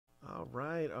All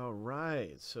right, all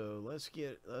right. So let's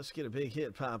get a big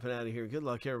hit popping out of here. Good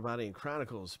luck, everybody, in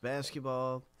Chronicles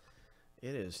basketball.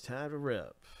 It is time to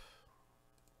rip.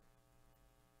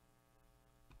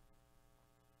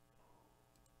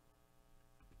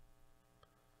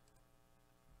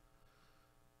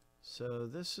 So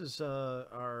this is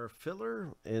our filler,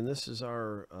 and this is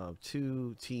our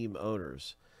two team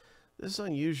owners. This is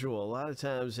unusual. A lot of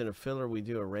times in a filler, we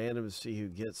do a random to see who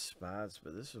gets spots,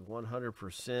 but this is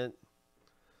 100%.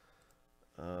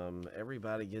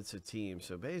 Everybody gets a team.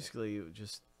 So basically, it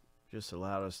just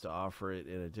allowed us to offer it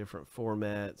in a different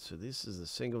format. So this is the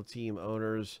single team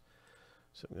owners.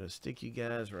 So I'm going to stick you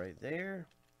guys right there,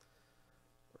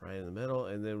 right in the middle,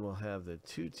 and then we'll have the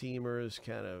two teamers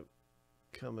kind of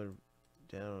coming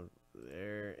down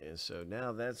there. And so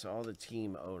now that's all the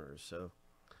team owners. So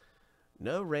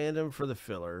no random for the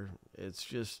filler. It's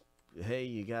just, hey,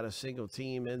 you got a single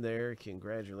team in there.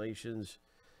 Congratulations.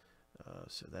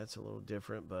 So that's a little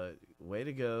different, but way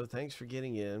to go. Thanks for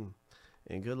getting in,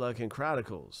 and good luck in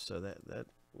Chronicles. So that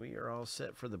we are all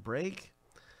set for the break.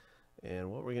 And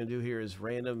what we're going to do here is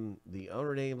random the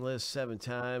owner name list 7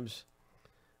 times,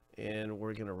 and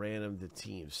we're going to random the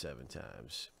team 7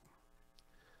 times.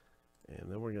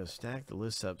 And then we're going to stack the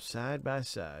lists up side by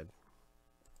side.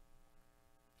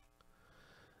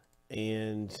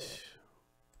 And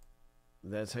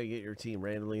that's how you get your team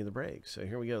randomly in the break. So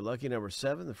here we go. Lucky number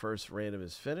 7. The first random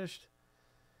is finished.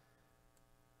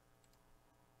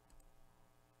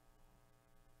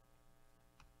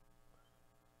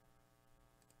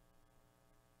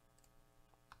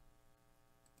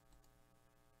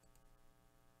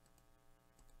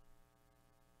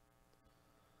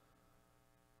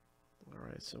 All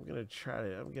right, so I'm going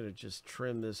to just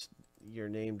trim your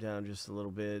name down just a little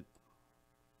bit.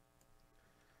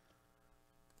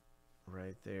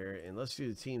 Right there. And let's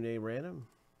do the team name random.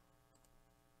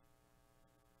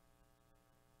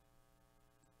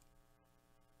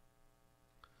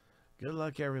 Good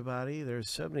luck, everybody. There's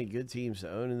so many good teams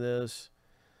to own in this.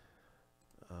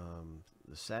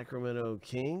 The Sacramento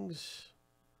Kings,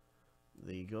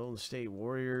 the Golden State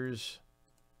Warriors,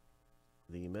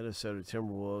 the Minnesota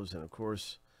Timberwolves, and of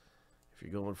course, if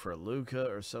you're going for a Luka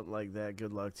or something like that,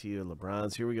 good luck to you.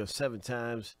 LeBron's. Here we go, 7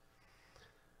 times.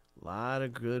 A lot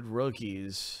of good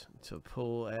rookies to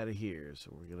pull out of here.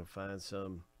 So we're going to find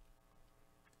some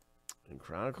in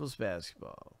Chronicles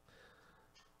basketball.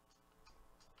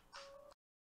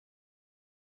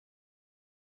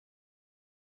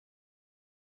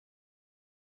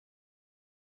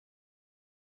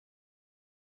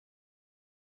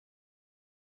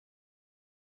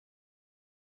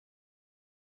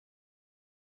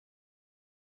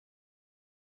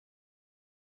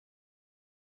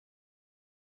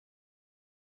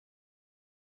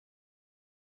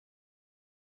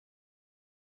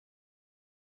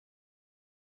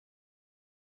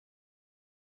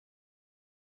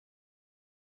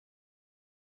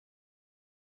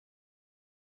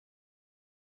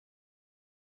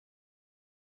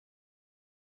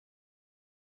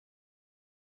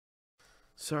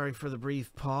 Sorry for the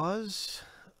brief pause.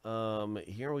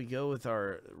 Here we go with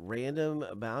our random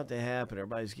about to happen.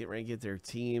 Everybody's getting ready to get their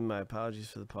team. My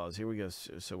apologies for the pause. Here we go.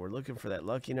 So we're looking for that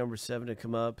lucky number 7 to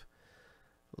come up.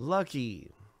 Lucky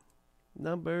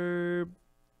number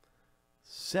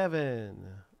 7.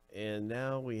 And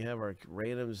now we have our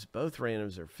randoms. Both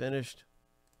randoms are finished.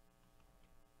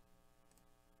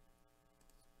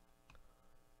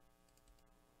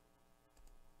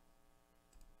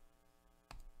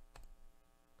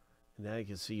 Now you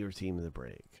can see your team in the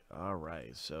break. All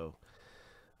right, so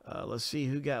let's see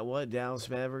who got what. Dallas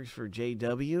Mavericks for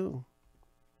JW.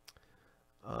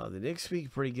 The Knicks speak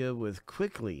pretty good with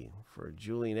Quickly for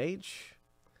Julian H.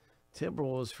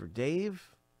 Timberwolves for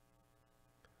Dave.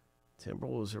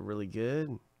 Timberwolves are really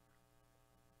good.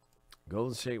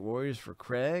 Golden State Warriors for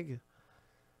Craig.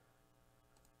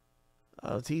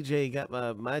 TJ got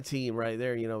my team right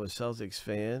there, you know, a Celtics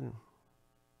fan.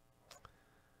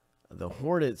 The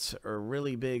Hornets are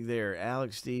really big there.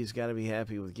 Alex D's got to be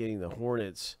happy with getting the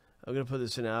Hornets. I'm going to put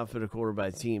this in alphabetical order by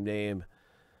team name.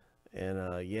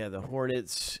 And, yeah, the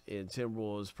Hornets and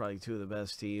Timberwolves probably 2 of the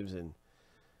best teams. And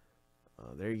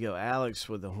there you go, Alex,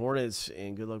 with the Hornets.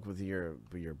 And good luck with your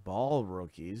ball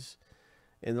rookies.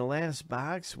 In the last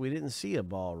box, we didn't see a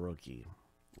ball rookie.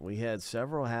 We had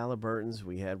several Halliburtons.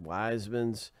 We had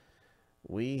Wisemans.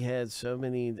 We had so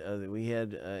many. We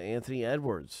had Anthony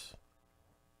Edwards.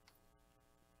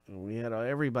 We had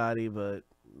everybody, but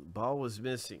ball was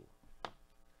missing.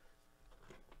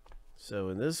 So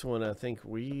in this one, I think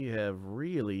we have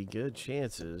really good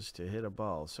chances to hit a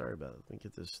ball. Sorry about it. Let me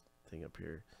get this thing up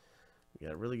here. We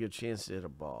got a really good chance to hit a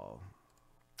ball.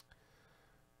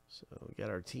 So we got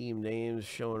our team names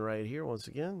showing right here once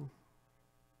again.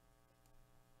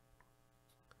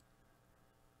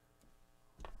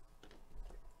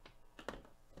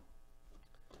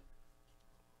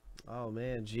 Oh,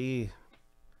 man, gee.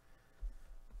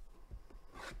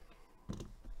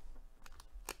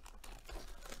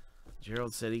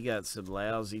 Gerald said he got some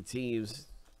lousy teams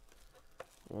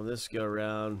on this go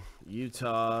around.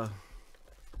 Utah.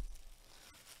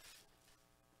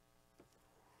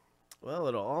 Well,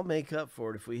 it'll all make up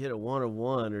for it if we hit a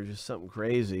 1-of-1 or just something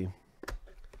crazy.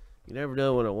 You never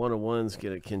know when a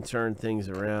 1-of-1's can turn things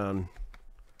around.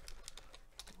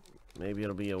 Maybe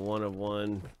it'll be a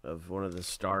 1-of-1 of one of the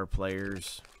star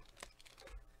players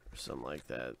or something like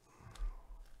that.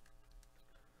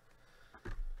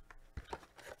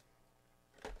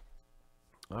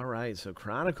 All right, so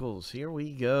Chronicles, here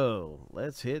we go.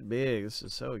 Let's hit big. This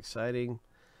is so exciting.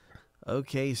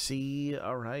 OKC.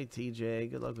 All right,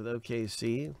 TJ. Good luck with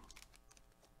OKC.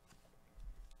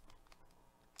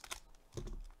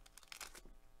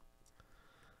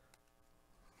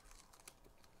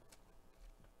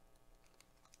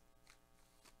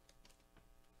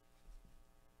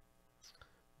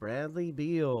 Bradley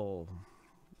Beal,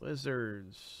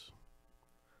 Wizards.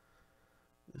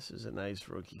 This is a nice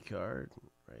rookie card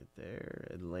right there.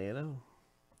 Atlanta.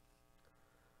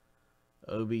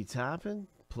 Obi Toppin,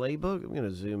 Playbook. I'm going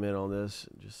to zoom in on this.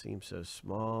 It just seems so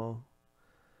small.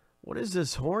 What is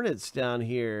this Hornets down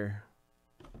here?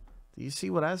 Do you see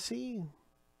what I see?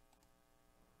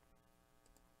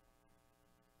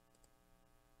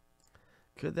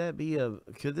 Could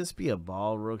this be a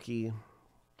ball rookie?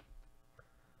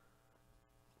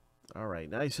 All right,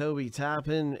 nice Obi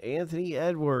Toppin. Anthony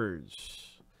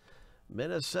Edwards,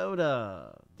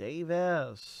 Minnesota. Dave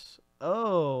S.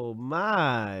 Oh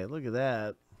my, look at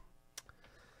that.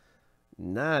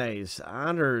 Nice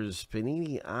honors,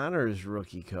 Panini honors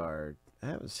rookie card. I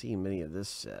haven't seen many of this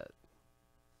set.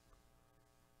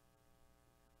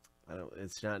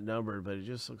 It's not numbered, but it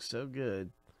just looks so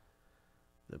good.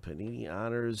 The Panini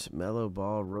honors Mellow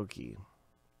Ball rookie.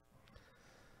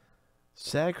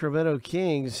 Sacramento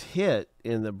Kings hit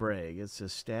in the break. It's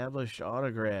established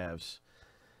autographs.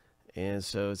 And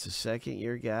so it's a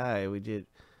second-year guy. We did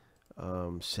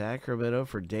Sacramento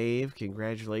for Dave.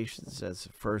 Congratulations. That's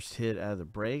the first hit out of the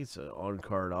break. It's an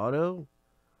on-card auto.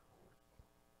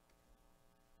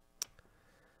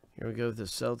 Here we go with the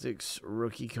Celtics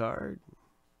rookie card.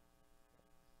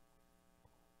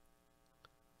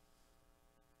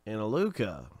 And a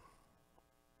Luka.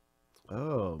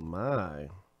 Oh, my.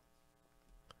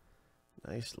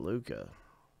 Nice Luka.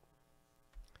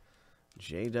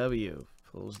 JW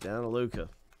pulls down a Luka.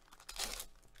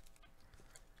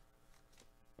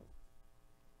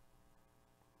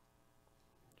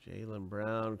 Jaylen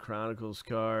Brown Chronicles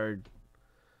card.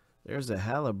 There's a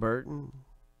Halliburton.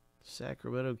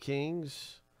 Sacramento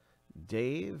Kings.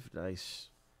 Dave. Nice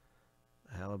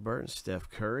Halliburton. Steph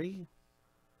Curry.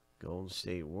 Golden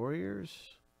State Warriors.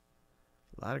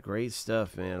 A lot of great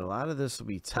stuff, man. A lot of this will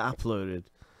be top loaded.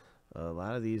 A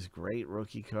lot of these great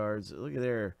rookie cards. Look at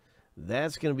there.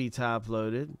 That's going to be top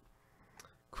loaded.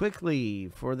 Quickly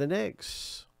for the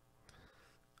Knicks.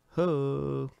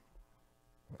 Ho.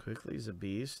 Quickly's a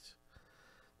beast.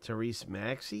 Therese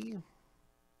Maxey.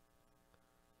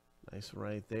 Nice one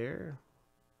right there.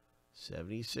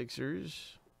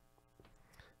 76ers.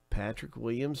 Patrick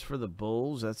Williams for the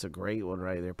Bulls. That's a great one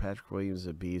right there. Patrick Williams is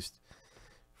a beast.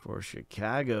 For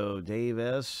Chicago, Dave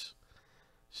S.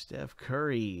 Steph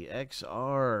Curry,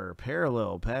 XR,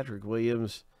 parallel, Patrick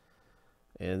Williams.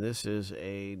 And this is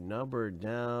a numbered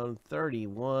down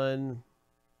 31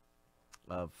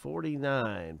 of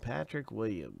 49, Patrick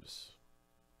Williams.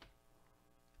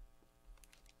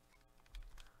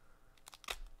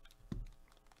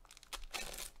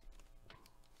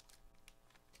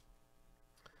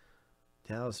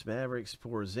 Dallas Mavericks,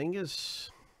 Porzingis.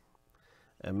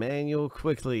 Emmanuel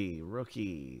Quickly,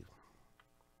 rookie.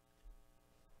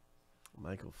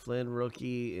 Michael Flynn,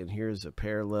 rookie. And here's a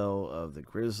parallel of the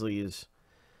Grizzlies.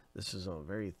 This is on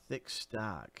very thick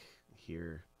stock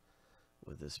here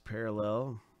with this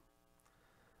parallel.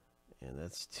 And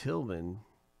that's Tillman.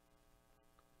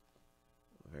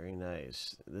 Very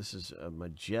nice. This is a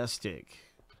majestic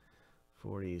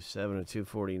 47 of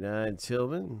 249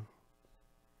 Tillman.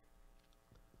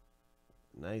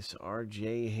 Nice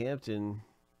R.J. Hampton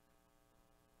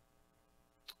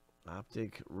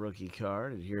optic rookie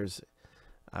card. And here's,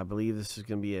 I believe this is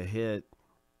going to be a hit.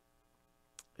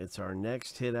 It's our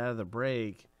next hit out of the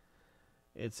break.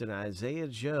 It's an Isaiah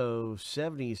Joe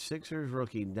 76ers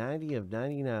rookie, 90 of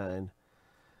 99.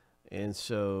 And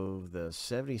so the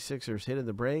 76ers hitting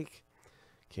the break.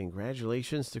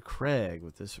 Congratulations to Craig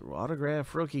with this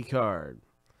autograph rookie card.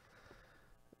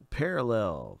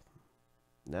 Parallel.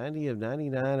 90 of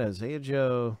 99, Isaiah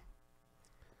Joe.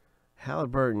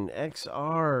 Halliburton,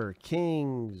 XR,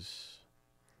 Kings.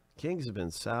 Kings have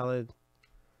been solid.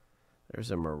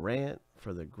 There's a Morant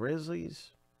for the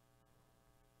Grizzlies.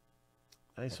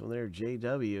 Nice one there,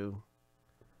 JW.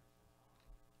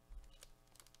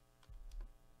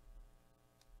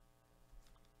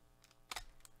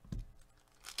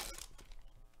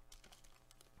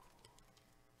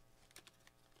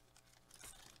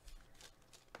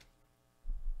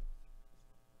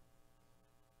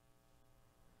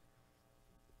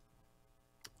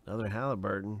 Another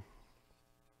Halliburton.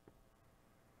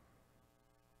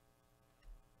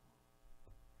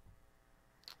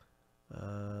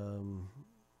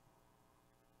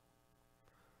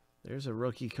 There's a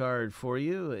rookie card for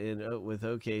you with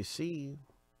OKC.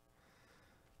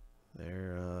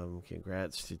 There,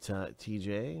 congrats to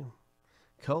TJ.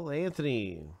 Cole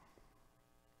Anthony.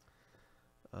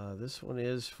 This one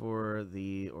is for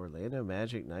the Orlando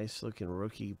Magic. Nice looking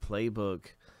rookie playbook.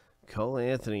 Cole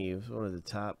Anthony was one of the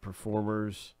top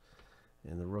performers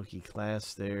in the rookie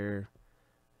class there.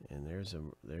 And there's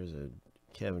a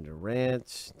Kevin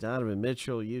Durant, Donovan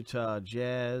Mitchell, Utah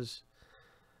Jazz,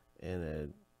 and a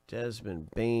Desmond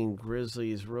Bane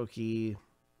Grizzlies rookie.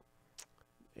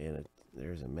 And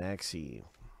there's a Maxey.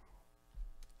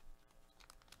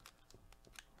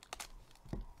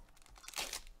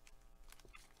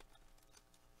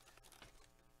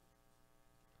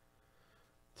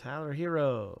 Tyler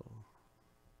Hero.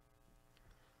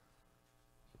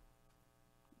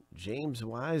 James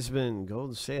Wiseman,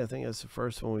 Golden State. I think that's the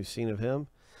first one we've seen of him.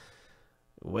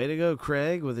 Way to go,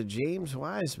 Craig, with a James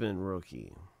Wiseman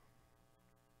rookie.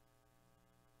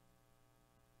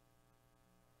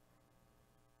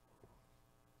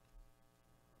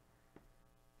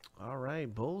 All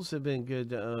right, Bulls have been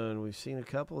good to own. We've seen a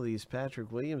couple of these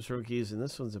Patrick Williams rookies, and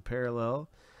this one's a parallel,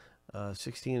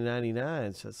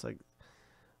 16.99. So that's like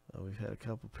we've had a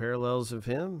couple parallels of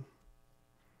him.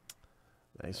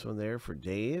 Nice one there for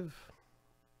Dave.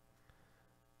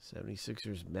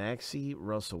 76ers Maxey,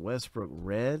 Russell Westbrook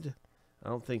red. I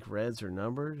don't think reds are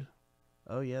numbered.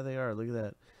 Oh yeah, they are. Look at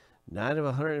that. 9 of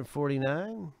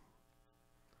 149.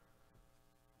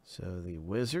 So the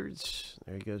Wizards.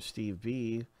 There you go, Steve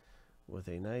B. with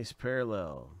a nice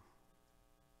parallel.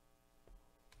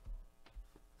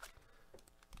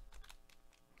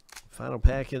 Final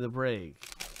pack of the break.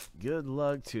 Good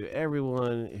luck to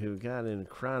everyone who got in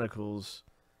Chronicles.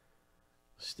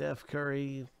 Steph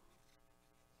Curry.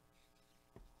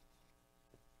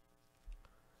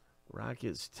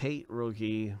 Rockets Tate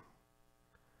rookie.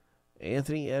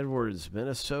 Anthony Edwards,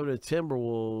 Minnesota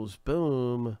Timberwolves.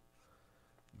 Boom.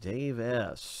 Dave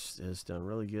S. has done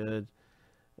really good.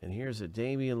 And here's a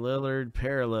Damian Lillard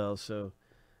parallel. So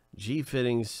G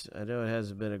fittings, I know it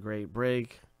hasn't been a great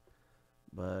break,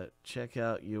 but check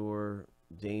out your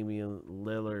Damian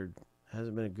Lillard.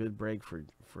 Hasn't been a good break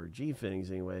for G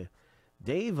fittings anyway.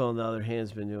 Dave, on the other hand,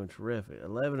 has been doing terrific.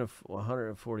 11 of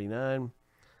 149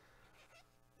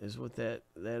 is what that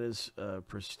is.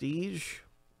 Prestige,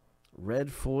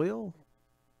 red foil,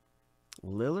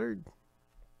 Lillard.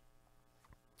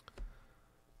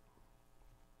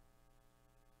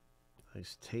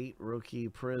 Nice Tate rookie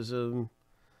prism.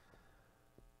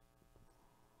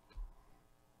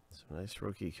 Some nice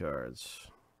rookie cards.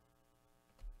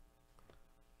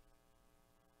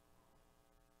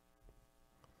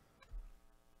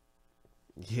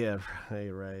 Yeah,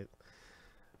 right.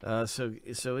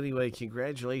 So anyway,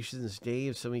 congratulations,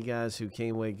 Dave. Some of you guys who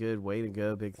came away good, way to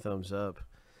go. Big thumbs up.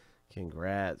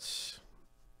 Congrats.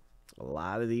 A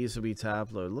lot of these will be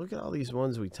top load. Look at all these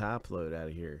ones we top load out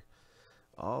of here.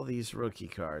 All these rookie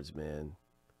cards, man.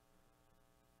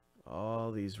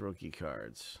 All these rookie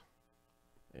cards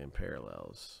and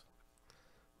parallels.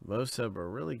 Most of them are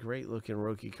really great looking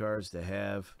rookie cards to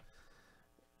have.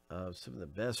 Some of the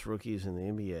best rookies in the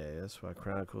NBA. That's why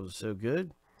Chronicles is so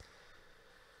good.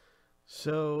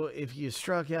 So if you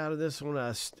struck out of this one,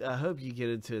 I hope you get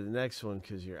into the next one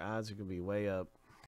because your odds are going to be way up.